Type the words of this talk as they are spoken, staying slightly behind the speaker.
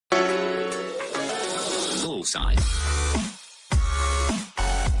poolside.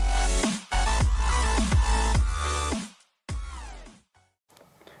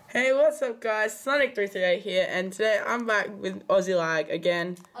 Hey, what's up guys? Sonic338 here, and today I'm back with AussieLag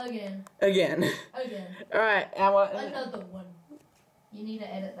again. Again. Alright, and what? Another one. You need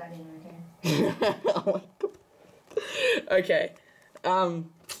to edit that in, okay? Oh my God. Okay.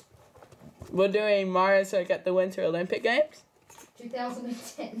 We're doing Mario Circuit at the Winter Olympic Games.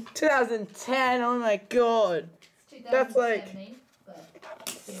 2010. 2010, oh my God. That's like,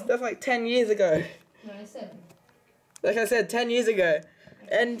 that's like 10 years ago. No, 7. Like I said, 10 years ago.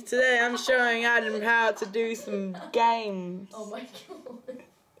 And today I'm showing Adam how to do some games. Oh my God.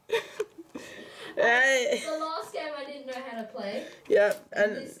 Right. The last game I didn't know how to play. Yep.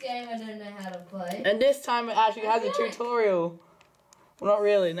 And this game I don't know how to play. And this time it actually has a tutorial. Well, not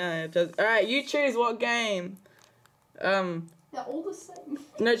really, no. It does. Alright, you choose what game. They're all the same.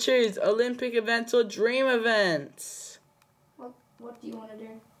 No, choose Olympic events or dream events. What do you want to do?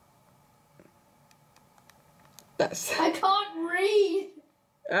 That's. I can't read!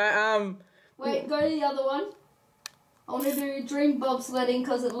 Wait, go to the other one. I want to do dream bobsledding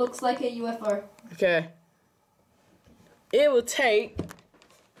because it looks like a UFO. Okay. It will take.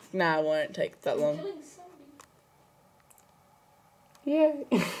 Nah, it won't take that long. Yeah.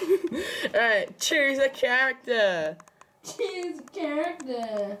 Alright, choose a character. Choose a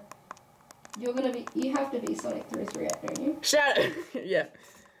character. You have to be Sonic338, don't you? Shut up. Yeah.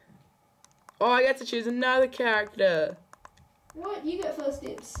 Oh, I get to choose another character. What? You get first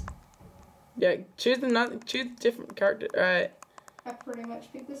dibs. Yeah, choose a different character. Alright. I pretty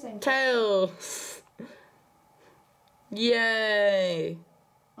much picked the same. Tails. Yay.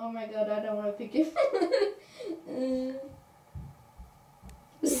 Oh my God, I don't want to pick it.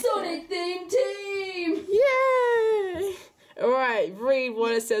 Sonic themed team! Yay! Alright, read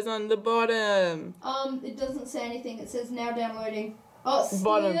what it says on the bottom. It doesn't say anything. It says now downloading. Oh,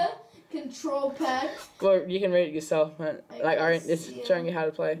 Bottom. steer, control pad. Well, you can read it yourself, man. Like, it's showing you how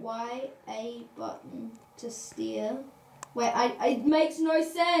to play. Y-A button to steer. Wait, it makes no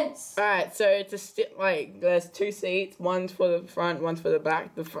sense. Alright, so it's there's two seats. One's for the front, one's for the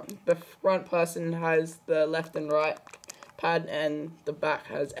back. The front person has the left and right pad, and the back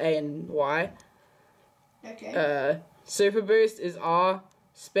has A and Y. Okay. Super boost is R.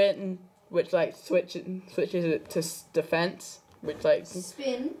 Spin, which like switches it to defense, which like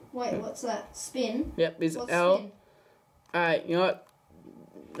spin. Wait, what's that? Spin. Yep, is what's L. Spin? Alright, you know what?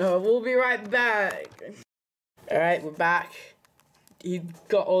 No, we'll be right back. Alright, we're back. You've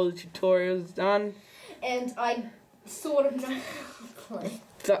got all the tutorials done. And I sort of know how to play.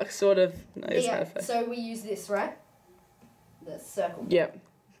 That sort of knows how to play. So we use this, right? The circle. Yep.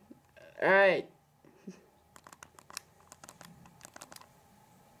 Alright.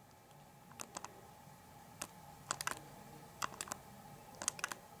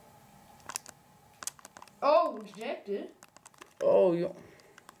 Oh, rejected. Oh,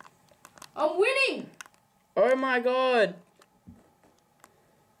 I'm winning! oh my God.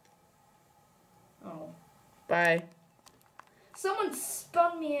 Oh. Bye. Someone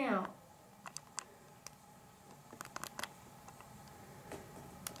spun me out.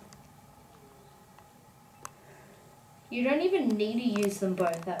 You don't even need to use them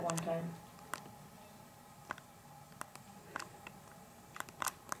both at one time.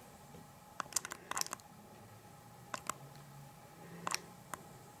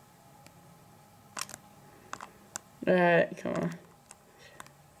 Alright, come on.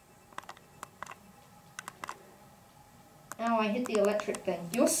 Oh, I hit the electric thing.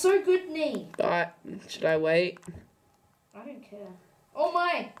 You're so good, Nee. Alright, should I wait? I don't care. Oh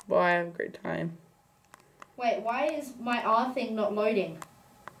my! Bye, have a great time. Wait, why is my R thing not loading?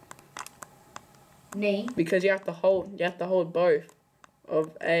 Nee? Because you have to hold both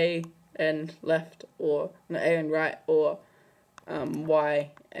of A and left, or no, A and right, or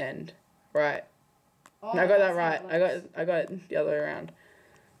Y and right. Oh, No, I got that right. I got it the other way around.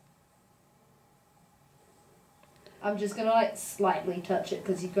 I'm just gonna like slightly touch it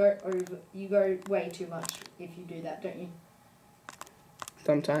because you go way too much if you do that, don't you?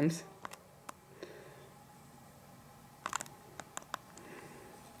 Sometimes.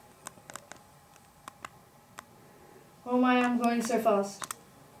 Oh my, I'm going so fast.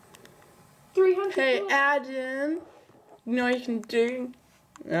 300. Hey Adam, you know what you can do?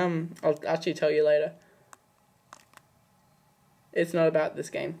 I'll actually tell you later. It's not about this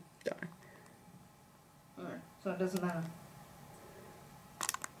game. Don't worry. Alright, so it doesn't matter.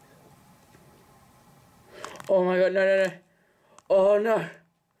 Oh my God, no. Oh no.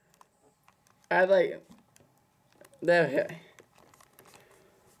 I like. There we go.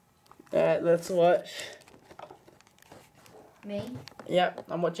 Alright, let's watch Me? Yep,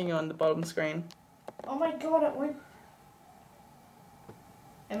 I'm watching you on the bottom screen. Oh my god, it went...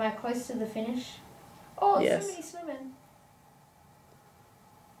 Am I close to the finish? Oh, yes. So many swimming.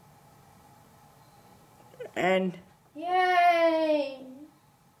 And... Yay!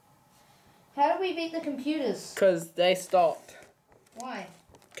 How do we beat the computers? Because they stopped. Why?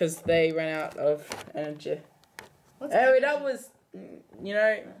 Because they ran out of energy. What's That was... You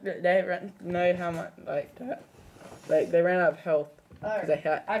know, they know how much, like, that. Like, they ran out of health. Oh, They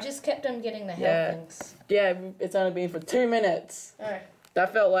had, I just kept on getting the health things. Yeah, it's only been for 2 minutes. Oh.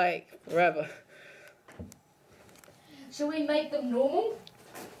 That felt like forever. Should we make them normal?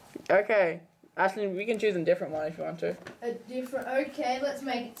 Okay. Actually, we can choose a different one if you want to. Okay, let's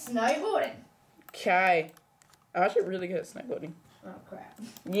make it snowboarding. Okay. I'm actually really good at snowboarding. Oh, crap.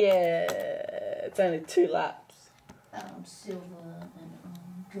 Yeah. It's only 2 laps. I'm silver and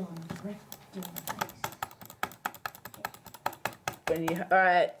I'm gonna wreck your face.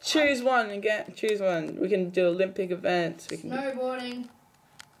 Alright, choose one again. Choose one. We can do Olympic events. We can Snowboarding.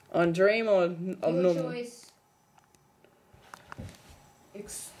 On Dream or on Your normal? choice.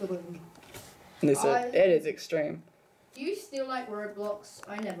 Extreme. It is extreme. Do you still like Roblox?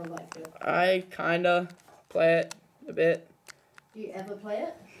 I never liked it. I kinda play it a bit. Do you ever play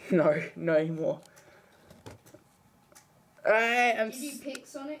it? No, no anymore. Did you pick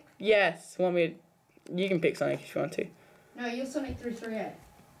Sonic? Yes. You can pick Sonic if you want to. No, you're Sonic 338.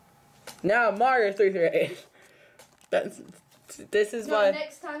 No, Mario 338. This is why.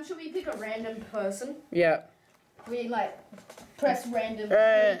 Next time, should we pick a random person? Yeah. We press random 3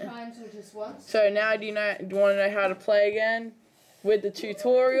 times or just once. So now do you want to know how to play again with the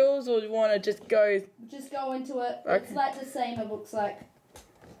tutorials, or do you want to just go? Just go into it. Okay. It's like the same. It looks like.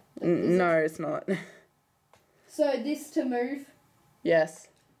 No, it's not. So this to move. Yes.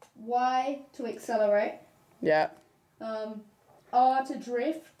 Y to accelerate. Yeah. R to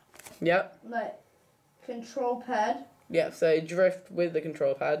drift. Yep. Like control pad. Yeah. So drift with the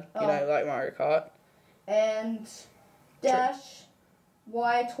control pad. You know, like Mario Kart. And dash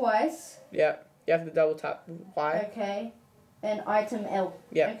Y twice. Yeah. You have to double tap Y. Okay. And item L.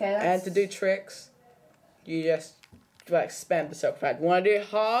 Yeah. Okay. And to do tricks, you just spam the circle pad. Want to do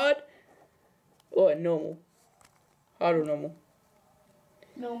hard or normal? Hard or normal?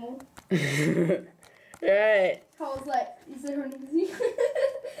 Normal. Right. I was like, is there an easy?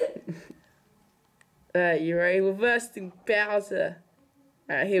 You're ready? Reversing Bowser.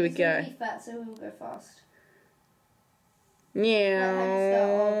 Alright, here we He's go. gonna be fat, so we'll go fast. Yeah.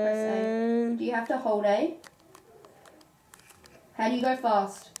 Press A. Do you have to hold A? How do you go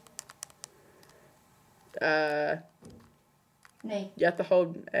fast? Knee. You have to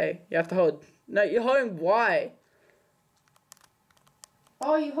hold A. You have to hold. No, you're holding Y.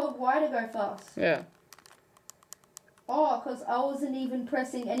 Oh, you hold Y to go fast. Yeah. Oh, because I wasn't even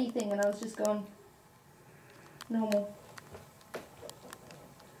pressing anything and I was just going normal.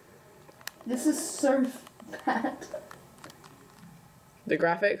 This is so bad. The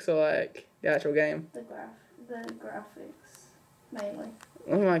graphics or like the actual game? The graphics, mainly.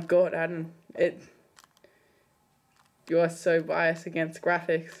 Oh my god, Adam. You are so biased against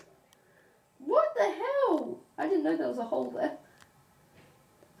graphics. What the hell? I didn't know there was a hole there.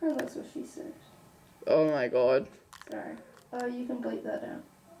 Oh, that's what she said. Oh my god. Sorry. Oh, you can bleep that out.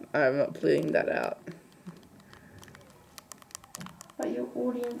 I'm not bleeding that out. But your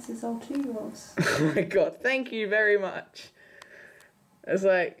audience is all 2-year-olds. Oh my god, thank you very much. It's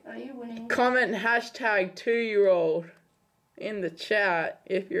like, Are you winning? comment hashtag 2-year-old in the chat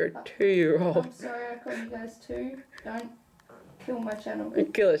if you're a 2-year-old. I'm sorry I called you guys 2. Don't kill my channel.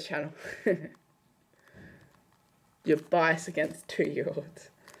 Kill his channel. You're biased against 2-year-olds.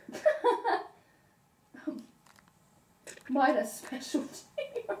 Mine are special to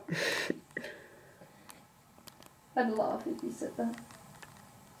you. I'd laugh if you said that.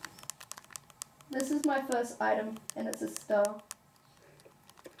 This is my first item, and it's a star.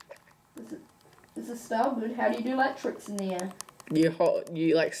 Is a star good? How do you do like tricks in the air?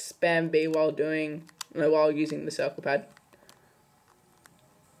 You like spam B while using the circle pad.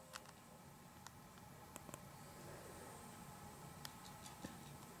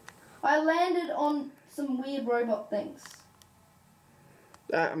 I landed on some weird robot things.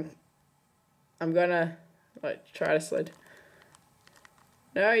 I'm gonna try to slide.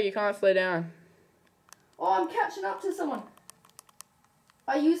 No, you can't slow down. Oh, I'm catching up to someone.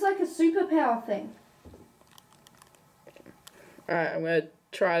 I use like a superpower thing. Alright, I'm gonna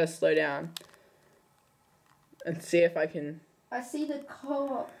try to slow down and see if I can. I see the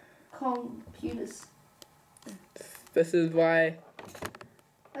computers. This is why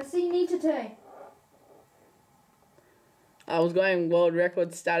I see Nitate. I was going world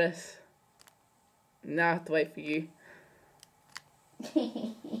record status. Now I have to wait for you.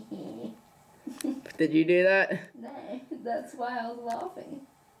 Did you do that? No, that's why I was laughing.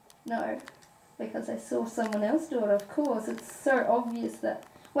 No, because I saw someone else do it, of course. It's so obvious that...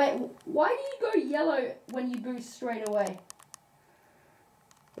 Wait, why do you go yellow when you boost straight away?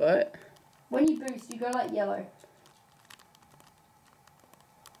 What? When you boost, you go like yellow.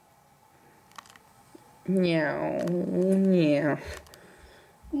 Meow. Meow.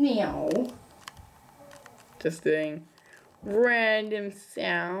 Meow. Just doing random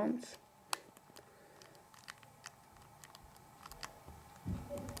sounds.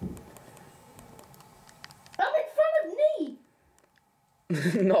 I'm in front of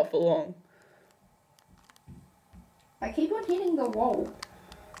me! Not for long. I keep on hitting the wall.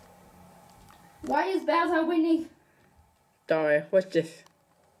 Why is Bowser winning? Sorry, what's this?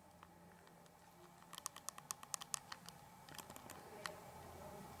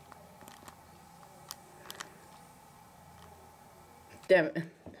 Damn it.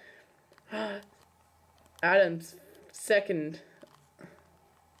 Adam's second.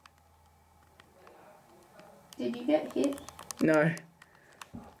 Did you get hit? No.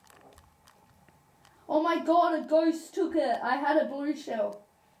 Oh my god, a ghost took it. I had a blue shell.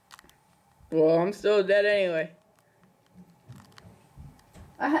 Well, I'm still dead anyway.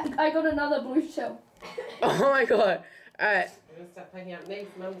 I got another blue shell. Oh my god. Alright. I'm gonna start picking up names.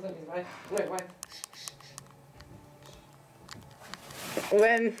 Mum's on his way. Wait.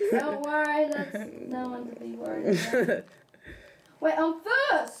 When... Don't worry, that's no one to be worried about. Wait, I'm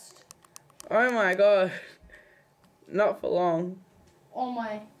first! Oh my god. Not for long. Oh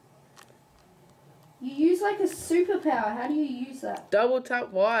my. You use like a superpower. How do you use that? Double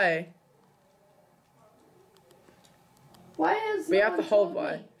tap Y. Why has But you no have to one hold told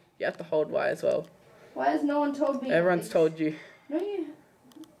Y. me? You have to hold Y as well. Why has no one told me? Everyone's this? told you. No, you.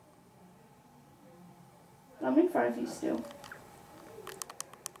 I'm in front of you still.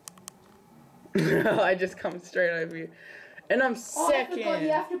 I just come straight over you. And I'm second. I forgot. You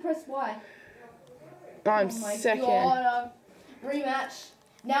have to press Y. I'm Oh my second. God, rematch.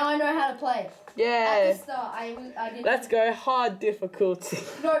 Now I know how to play. Yeah. At the start, I didn't. Let's go hard difficulty.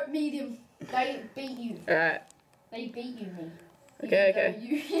 No, medium. They beat you. Alright. They beat you, me. Okay.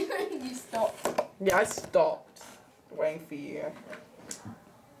 You stopped. Yeah, I stopped waiting for you.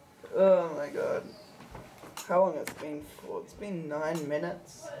 Oh my god. How long has it been for? It's been 9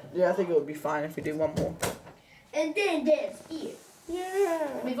 minutes. Yeah, I think it would be fine if we do one more. And then there's it.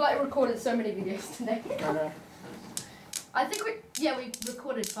 Yeah. We've like recorded so many videos today. I know. I think we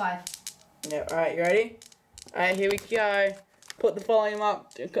recorded 5. Yeah, alright, you ready? Alright, here we go. Put the volume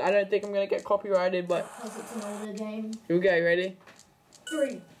up. I don't think I'm gonna get copyrighted, but Because it's an older game. here we go, you ready?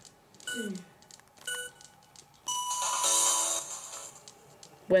 3, 2.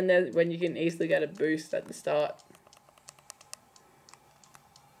 When you can easily get a boost at the start.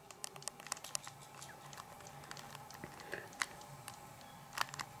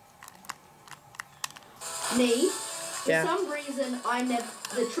 Me? Yeah. For some reason,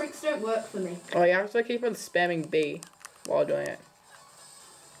 the tricks don't work for me. Oh, you have to keep on spamming B while doing it.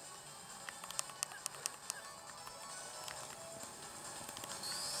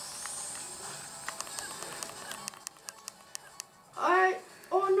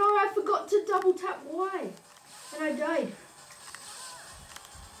 Oh no, I forgot to double tap Y. And I died.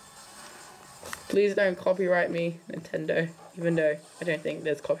 Please don't copyright me, Nintendo. Even though I don't think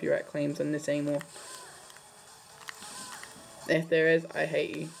there's copyright claims on this anymore. If there is, I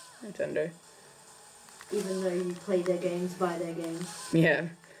hate you, Nintendo. Even though you play their games, buy their games. Yeah,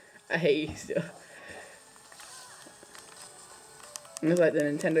 I hate you still. It's like the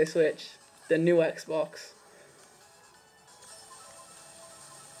Nintendo Switch, the new Xbox.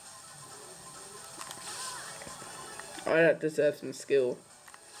 I deserve some skill.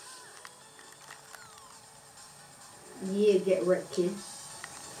 Yeah, get wrecked, kid.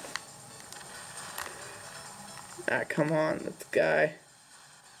 Ah, come on, let's go.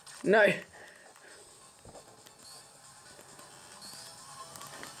 No!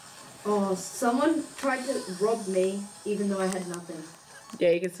 Oh, someone tried to rob me, even though I had nothing. Yeah,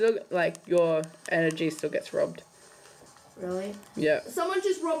 you can still, like, your energy still gets robbed. Really? Yeah. Someone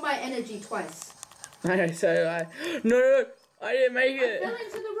just robbed my energy twice. I know, so no, I didn't make I it. fell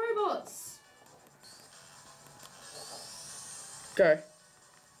into the robots. Go.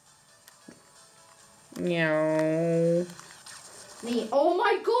 Meow. Me. Oh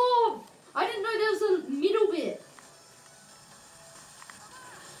my god! I didn't know there was a middle bit.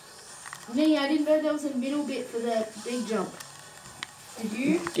 Me, I didn't know there was a middle bit for the big jump. Did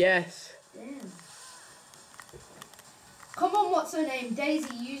you? Yes. Damn. Come on, what's her name?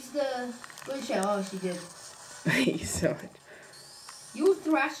 Daisy, use the blue shell. Oh, she did. Thank you so much. You're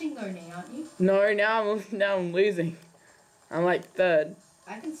thrashing though now, aren't you? No, now I'm losing. I'm like third.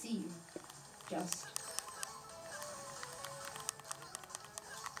 I can see you. Just.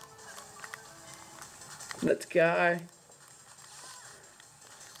 Let's go.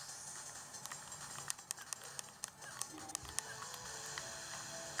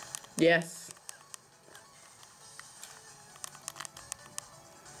 Yes.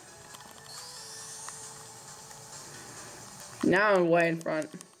 Now I'm way in front.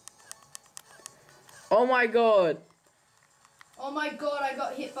 Oh my god. Oh my god, I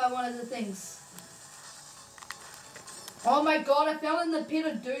got hit by one of the things. Oh my god, I fell in the pit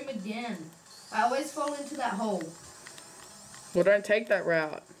of doom again. I always fall into that hole. Well, don't take that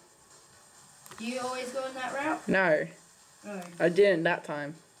route. Do you always go in that route? No, No. I didn't that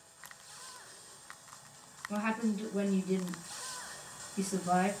time. What happened when you didn't? You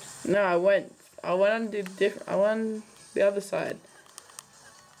survived? No, I went on the other side.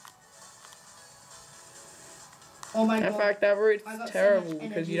 Oh my god. In fact, that route's I got so terrible much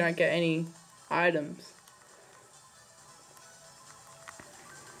because you energy. don't get any items.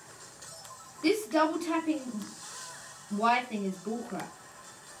 This double tapping Y thing is bullcrap.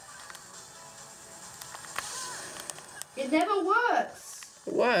 It never works.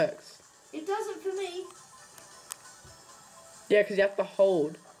 It works. It doesn't for me. Yeah, because you have to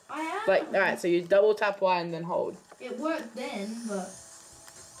hold. I am. Like, alright, so you double tap Y and then hold. It worked then, but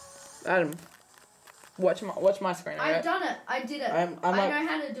Adam, watch my screen, alright? I've done it. I did it. I know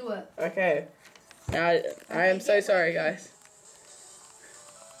how to do it. Okay. Now, I am so sorry, guys.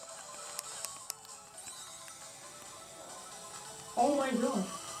 Oh my god.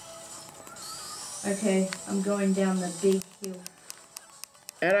 Okay, I'm going down the big hill.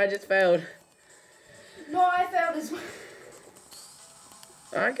 And I just failed. No, I failed as well.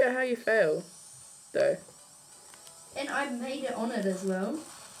 I don't get how you fail, though. And I made it on it as well.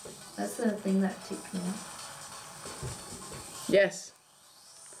 That's the thing that ticked me off. Yes.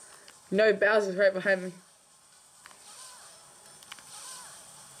 No, Bowser's right behind me.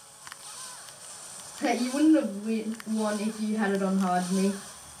 Hey, you wouldn't have won if you had it on hard, me.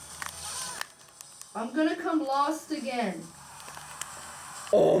 I'm gonna come last again.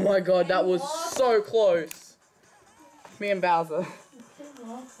 Oh my god, that was so close. Me and Bowser.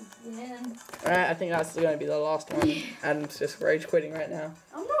 Last again. Alright, I think that's going to be the last one. Adam's just rage quitting right now.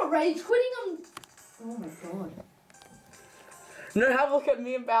 I'm not rage quitting, Oh my god. No, have a look at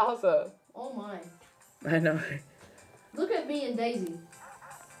me and Bowser. Oh my. I know. Look at me and Daisy.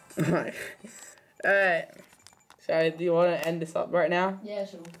 Alright. So, do you want to end this up right now? Yeah,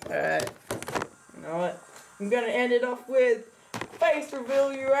 sure. Alright. You know what? I'm going to end it off with face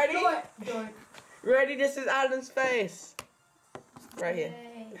reveal. You ready? Don't. Ready? This is Adam's face. Right here.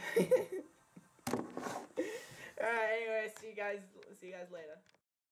 Yay. Alright, anyway, see you guys later.